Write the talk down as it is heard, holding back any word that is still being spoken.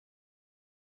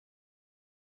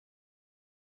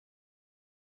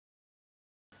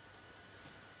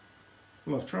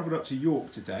Well, I've travelled up to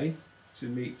York today to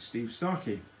meet Steve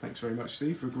Starkey. Thanks very much,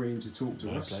 Steve, for agreeing to talk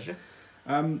to us. My pleasure.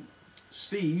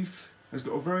 Steve has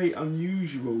got a very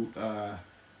unusual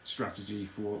strategy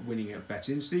for winning at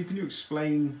betting. Steve, can you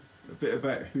explain a bit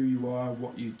about who you are,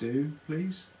 what you do,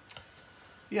 please?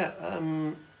 Yeah,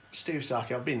 Steve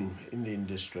Starkey. I've been in the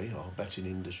industry, or betting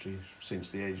industry, since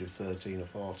the age of 13 or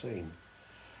 14.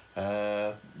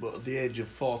 But at the age of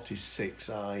 46,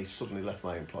 I suddenly left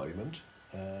my employment.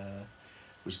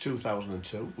 It was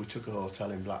 2002. We took a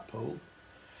hotel in Blackpool.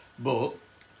 But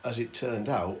as it turned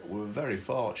out, we were very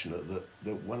fortunate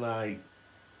that when I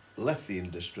left the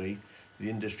industry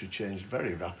changed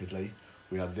very rapidly.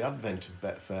 We had the advent of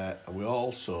Betfair, and we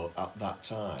also, at that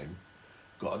time,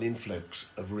 got an influx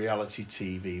of reality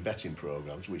TV betting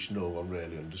programmes, which no one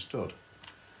really understood.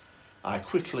 I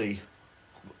quickly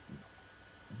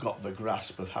got the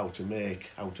grasp of how to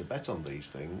bet on these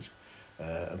things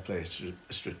and play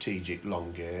a strategic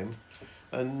long game,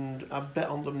 and I've bet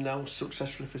on them now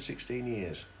successfully for 16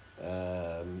 years.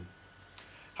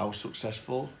 How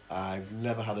successful? I've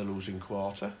never had a losing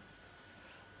quarter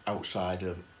outside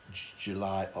of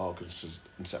July, August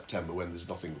and September, when there's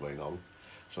nothing going on,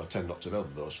 so I tend not to know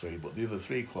those three, but the other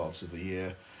 3 quarters of the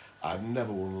year I've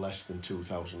never won less than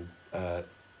 £6,000 a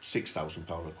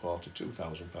quarter,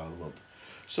 £2,000 a month.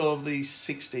 So of these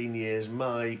 16 years,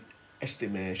 my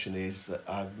estimation is that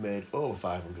I've made over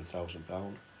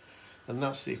 £500,000, and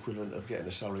that's the equivalent of getting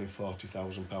a salary of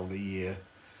 £40,000 a year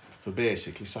for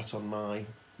basically sat on my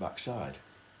backside.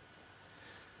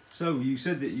 So you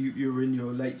said that you were in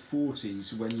your late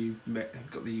 40s when you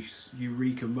got the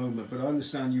eureka moment, but I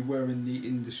understand you were in the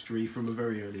industry from a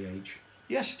very early age.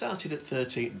 Yes, started at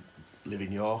 13, live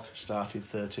in York, started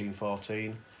 13,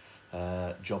 14,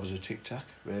 job as a tic-tac,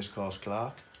 racecourse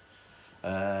clerk.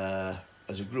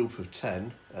 As a group of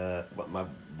 10,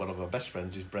 one of my best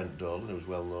friends is Brent Dolan, who was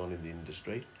well known in the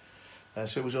industry.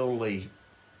 So it was only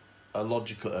a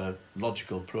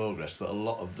logical progress that a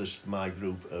lot of my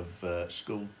group of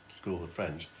school of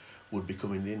friends would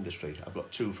become in the industry. I've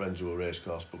got 2 friends who are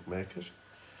racecourse bookmakers.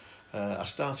 I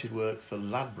started work for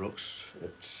Ladbrokes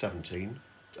at 17,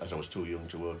 as I was too young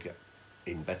to work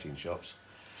in betting shops.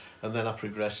 And then I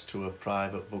progressed to a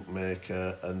private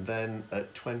bookmaker, and then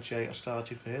at 28 I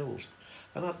started for Hills.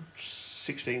 And I had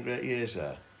 16 great years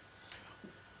there.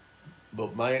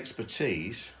 But my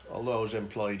expertise, although I was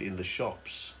employed in the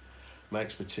shops, my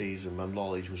expertise and my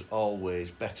knowledge was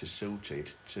always better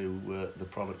suited to the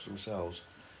products themselves.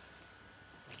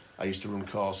 I used to run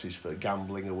courses for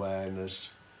gambling awareness,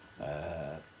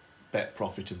 bet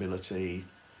profitability,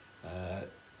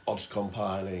 odds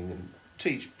compiling, and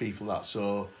teach people that.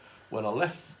 So when I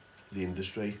left the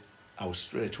industry, I was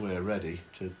straight away ready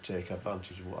to take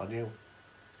advantage of what I knew.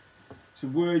 So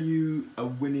were you a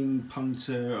winning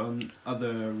punter on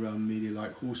other media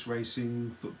like horse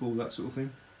racing, football, that sort of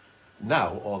thing?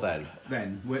 Now or then?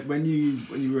 Then, when you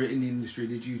were in the industry,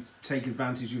 did you take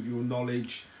advantage of your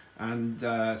knowledge and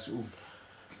sort of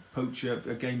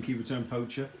a gamekeeper turned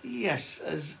poacher? Yes,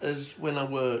 as when I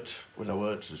worked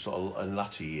sort of in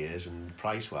latter years, and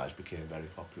price-wise became very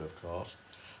popular, of course.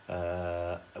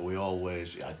 We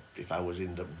always, if I was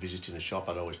visiting a shop,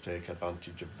 I'd always take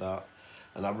advantage of that.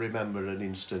 And I remember an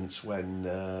instance when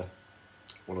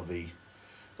one of the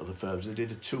other firms, they did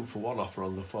a 2-for-1 offer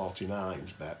on the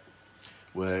 49s bet.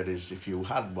 Whereas if you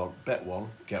had bet one,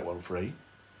 get one free.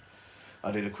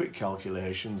 I did a quick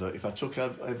calculation that if I took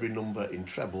every number in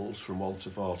trebles from 1 to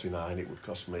 49, it would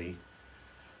cost me,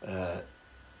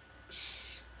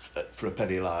 for a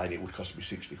penny line, it would cost me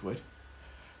 60 quid.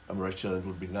 And my return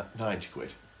would be 90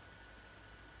 quid.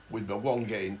 With the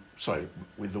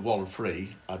one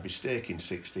free, I'd be staking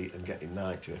 60 and getting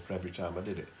 90 for every time I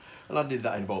did it. And I did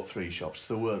that in about 3 shops.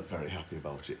 They weren't very happy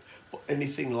about it. But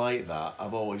anything like that,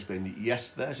 I've always been, yes,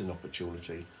 there's an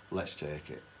opportunity, let's take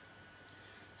it.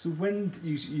 So when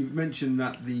you mentioned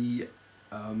that the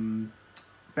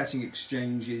betting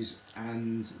exchanges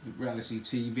and the reality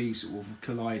TV sort of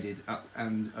collided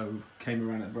and came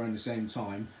around at around the same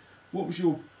time, what was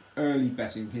your early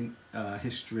betting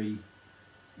history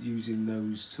using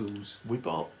those tools? We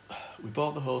bought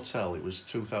the hotel. It was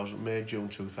June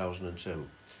 2002.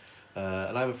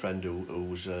 And I have a friend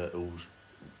who's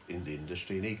in the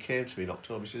industry, and he came to me in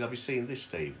October. He said, "Have you seen this,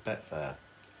 Steve? Betfair."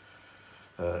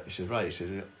 He said, "Right." He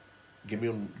said, "Give me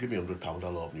 £100.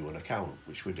 I'll open you an account,"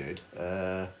 which we did.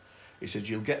 He said,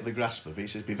 "You'll get the grasp of it." He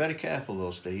says, "Be very careful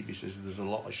though, Steve." He says, "There's a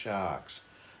lot of sharks,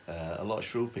 a lot of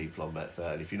shrewd people on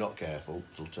Betfair, and if you're not careful,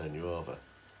 they'll turn you over."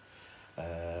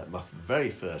 My very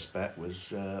first bet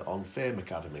was on Fame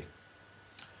Academy,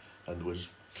 and there was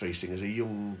 3 singers, a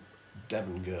young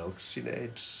Devon girl,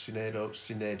 Sinead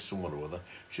someone or other.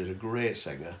 She was a great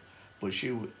singer, but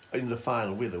in the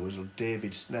final with her was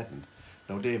David Snedden.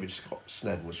 Now David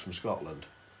Snedden was from Scotland,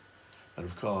 and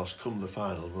of course, come the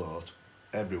final vote,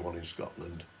 everyone in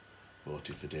Scotland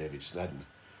voted for David Snedden.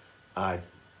 I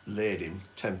laid him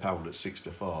 £10 at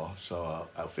 6-4, so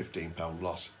a £15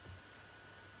 loss.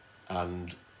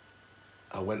 And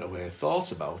I went away,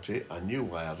 thought about it, I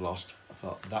knew I had lost. I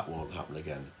thought, that won't happen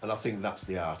again. And I think that's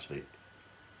the art of it.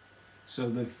 So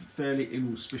the fairly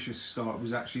inauspicious start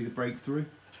was actually the breakthrough?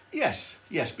 Yes,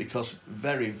 because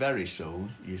very, very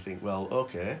soon you think, well,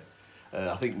 okay.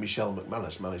 I think Michelle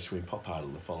McManus managed to win Pop Idol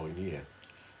the following year.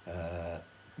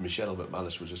 Michelle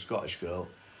McManus was a Scottish girl,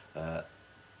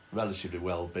 relatively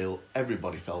well built.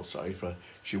 Everybody felt sorry for her.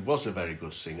 She was a very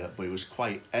good singer, but it was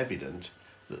quite evident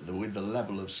that with the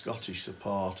level of Scottish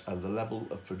support and the level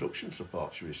of production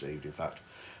support she received, in fact,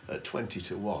 at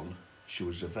 20-1, she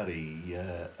was a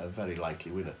very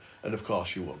likely winner. And of course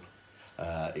she won.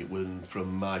 It won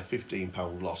from my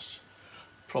 £15 loss,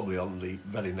 probably on the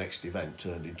very next event,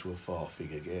 turned into a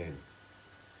 4-figure gain.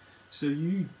 So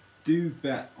you do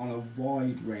bet on a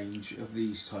wide range of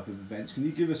these type of events. Can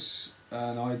you give us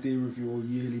an idea of your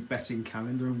yearly betting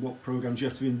calendar and what programmes you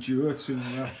have to endure to...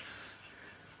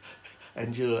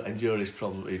 Endure is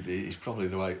probably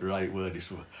the right word.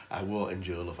 I won't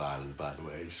endure Love Island, by the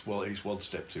way. It's one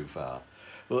step too far.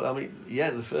 But I mean,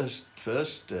 yeah, the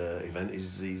first event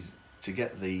is to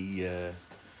get the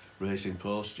Racing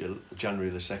Post January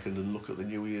the 2nd and look at the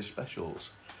New Year's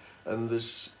specials. And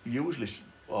there's usually,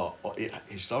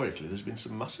 historically, there's been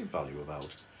some massive value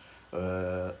about.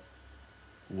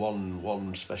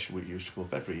 One special which used to come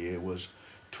up every year was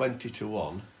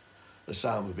 20-1.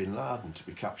 Osama bin Laden to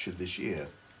be captured this year.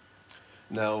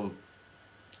 Now,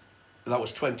 that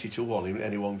was 20-1 in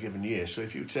any one given year. So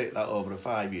if you take that over a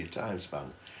 5-year time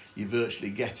span, you're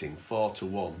virtually getting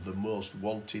 4-1. The most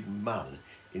wanted man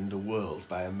in the world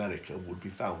by America would be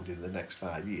found in the next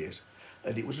 5 years.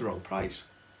 And it was the wrong price.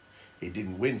 It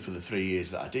didn't win for the 3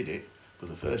 years that I did it, but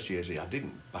the first years I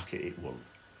didn't back it, it won.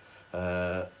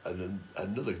 And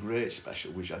another great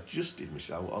special, which I just did miss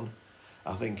out on,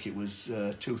 I think it was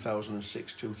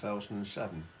 2006,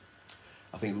 2007.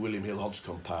 I think the William Hill Odds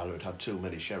compiler had too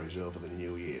many sherries over the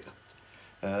new year.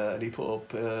 And he put up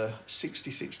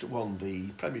 66-1 the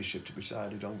Premiership to be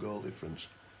decided on goal difference.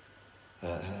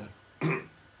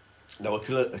 Now,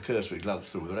 a cursory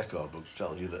glance through the record books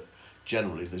tells you that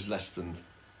generally there's less than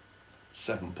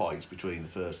 7 points between the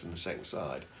first and the second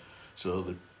side. So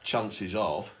the chances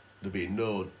of there being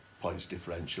no points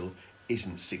differential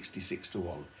isn't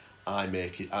 66-1. I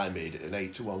made it an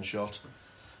 8-1 shot.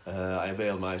 I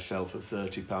availed myself of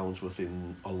 £30 worth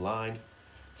online,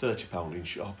 £30 in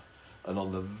shop, and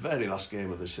on the very last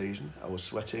game of the season, I was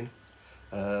sweating,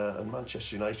 and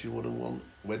Manchester United went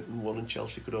and won, and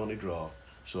Chelsea could only draw,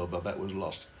 so my bet was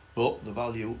lost. But the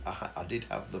value, I did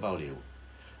have the value,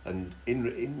 and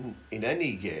in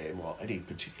any game or any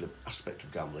particular aspect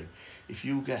of gambling, if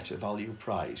you get a value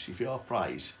price, if your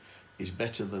price is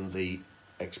better than the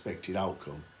expected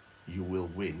outcome, you will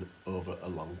win over a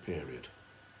long period.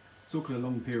 Talking of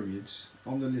long periods,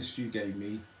 on the list you gave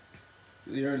me,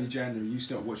 the early January you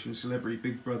start watching Celebrity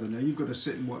Big Brother. Now you've got to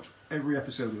sit and watch every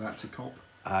episode of that to cop.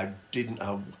 I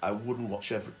wouldn't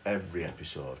watch every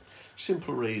episode.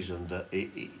 Simple reason that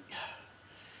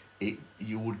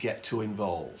you would get too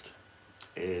involved.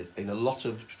 In a lot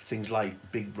of things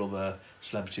like Big Brother,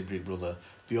 Celebrity Big Brother,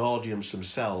 the audience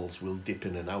themselves will dip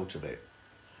in and out of it.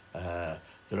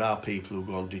 There are people who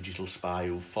go on Digital Spy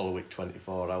who follow it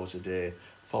 24 hours a day,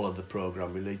 follow the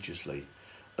programme religiously.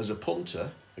 As a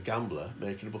punter, a gambler,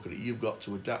 making a book of it, you've got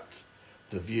to adapt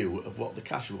the view of what the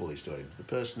casual is doing. The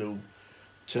person who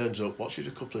turns up, watches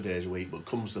a couple of days a week, but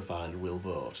comes the final will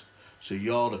vote. So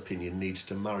your opinion needs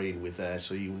to marry in with theirs,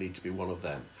 so you need to be one of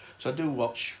them. So I do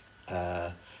watch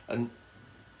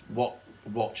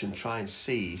watch and try and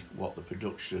see what the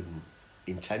production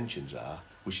intentions are,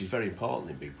 which is very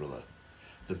important in Big Brother.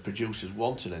 The producers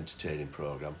want an entertaining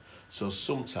programme, so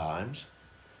sometimes,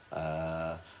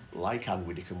 like Anne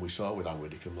Widdecombe, we saw with Anne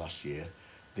Widdecombe last year,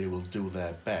 they will do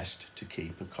their best to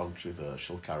keep a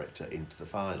controversial character into the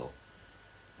final.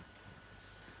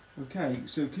 Okay,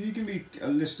 so can you give me a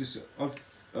list of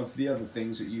the other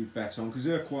things that you bet on, because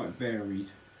they're quite varied?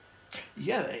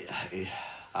 Yeah,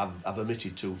 I've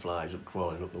omitted two flies up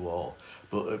crawling up the wall,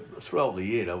 but throughout the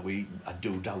year I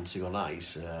do Dancing on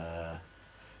Ice,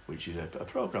 which is a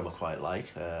programme I quite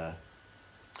like.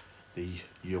 The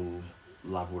young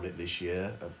lad won it this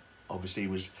year. Obviously he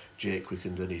was Jake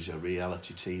Quickenden, he's a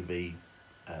reality TV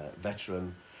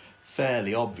veteran.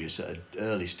 fairly obvious at an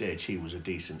early stage he was a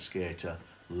decent skater,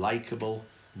 likeable,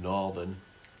 northern,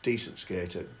 decent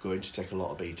skater, going to take a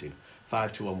lot of beating.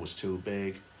 5-1 was too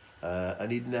big,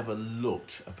 and he'd never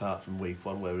looked, apart from week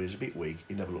 1 where he was a bit weak,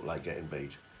 he never looked like getting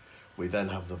beat. We then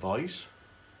have The Voice,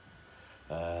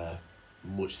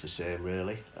 much the same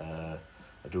really. I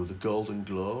do the Golden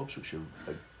Globes, which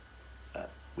are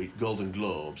Golden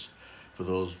Globes, for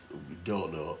those who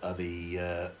don't know, are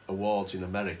the awards in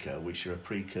America which are a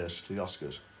precursor to the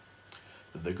Oscars.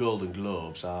 The Golden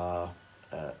Globes are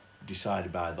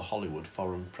decided by the Hollywood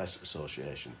Foreign Press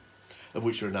Association, of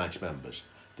which there are 90 members.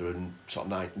 There are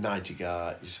sort of 90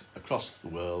 guys across the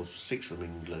world, 6 from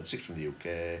England, 6 from the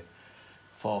UK,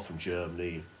 4 from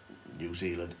Germany, New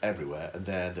Zealand, everywhere, and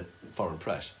they're the foreign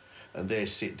press. And they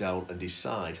sit down and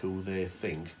decide who they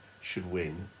think should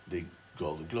win the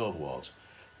Golden Globe Awards.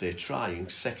 They try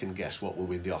and second guess what will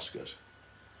win the Oscars,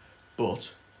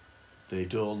 but they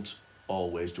don't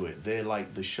always do it. They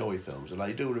like the showy films, and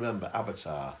I do remember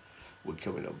Avatar were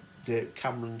coming up.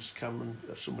 Cameron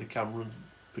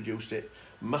produced it,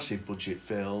 massive budget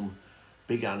film,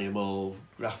 big animal,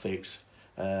 graphics.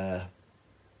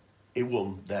 It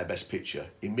won their Best Picture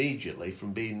immediately.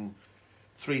 From being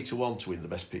 3-1 to win the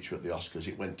Best Picture at the Oscars,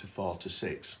 it went to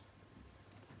 4-6.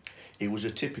 It was a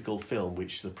typical film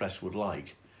which the press would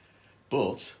like,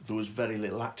 but there was very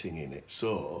little acting in it,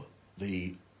 so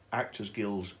the Actors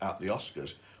Guilds at the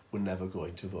Oscars were never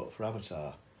going to vote for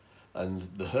Avatar. And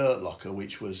The Hurt Locker,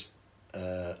 which was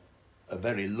a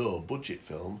very low budget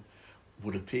film,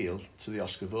 would appeal to the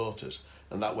Oscar voters,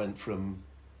 and that went from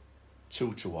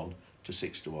 2-1 to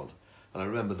 6-1. And I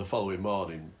remember the following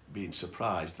morning being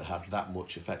surprised they had that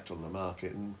much effect on the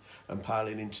market, and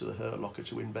piling into The Hurt Locker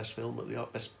to win Best Film at the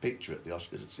Best Picture at the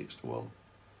Oscars at 6-1.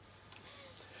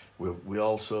 We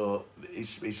also,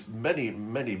 it's many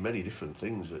different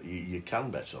things that you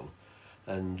can bet on,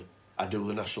 and I do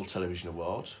the National Television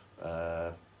Awards.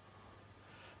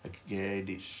 Again,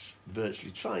 it's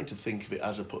virtually trying to think of it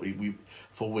as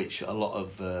for which a lot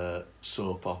of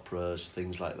soap operas,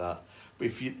 things like that. But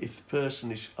if the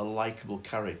person is a likeable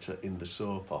character in the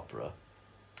soap opera,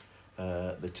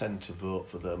 they tend to vote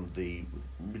for them. The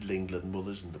Middle England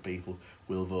mothers and the people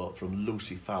will vote for them.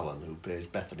 Lucy Fallon, who plays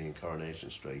Bethany in Coronation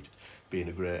Street, being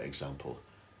a great example.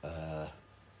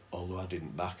 Although I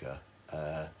didn't back her,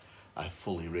 I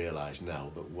fully realise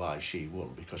now that why she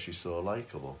won, because she's so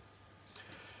likeable.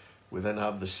 We then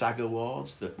have the SAG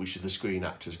Awards, which are the Screen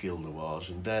Actors Guild Awards,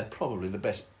 and they're probably the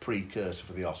best precursor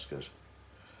for the Oscars.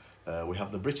 We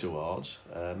have the Brit Awards.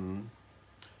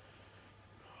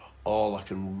 All I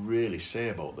can really say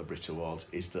about the Brit Awards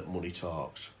is that money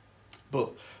talks.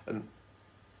 One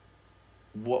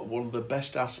of the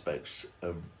best aspects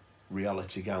of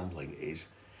reality gambling is,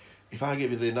 if I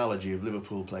give you the analogy of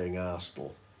Liverpool playing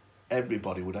Arsenal,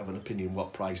 everybody would have an opinion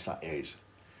what price that is.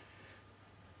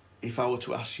 If I were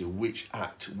to ask you which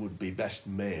act would be best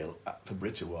male at the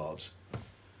Brit Awards,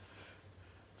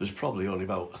 there's probably only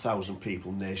about 1,000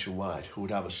 people nationwide who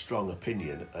would have a strong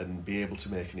opinion and be able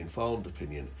to make an informed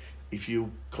opinion. If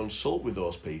you consult with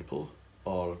those people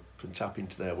or can tap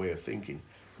into their way of thinking,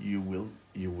 you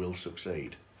will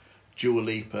succeed. Dua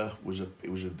Lipa it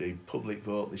was the public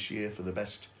vote this year for the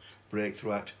best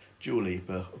breakthrough act. Dua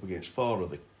Lipa up against four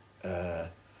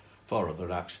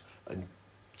other acts, and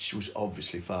she was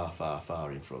obviously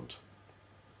far in front.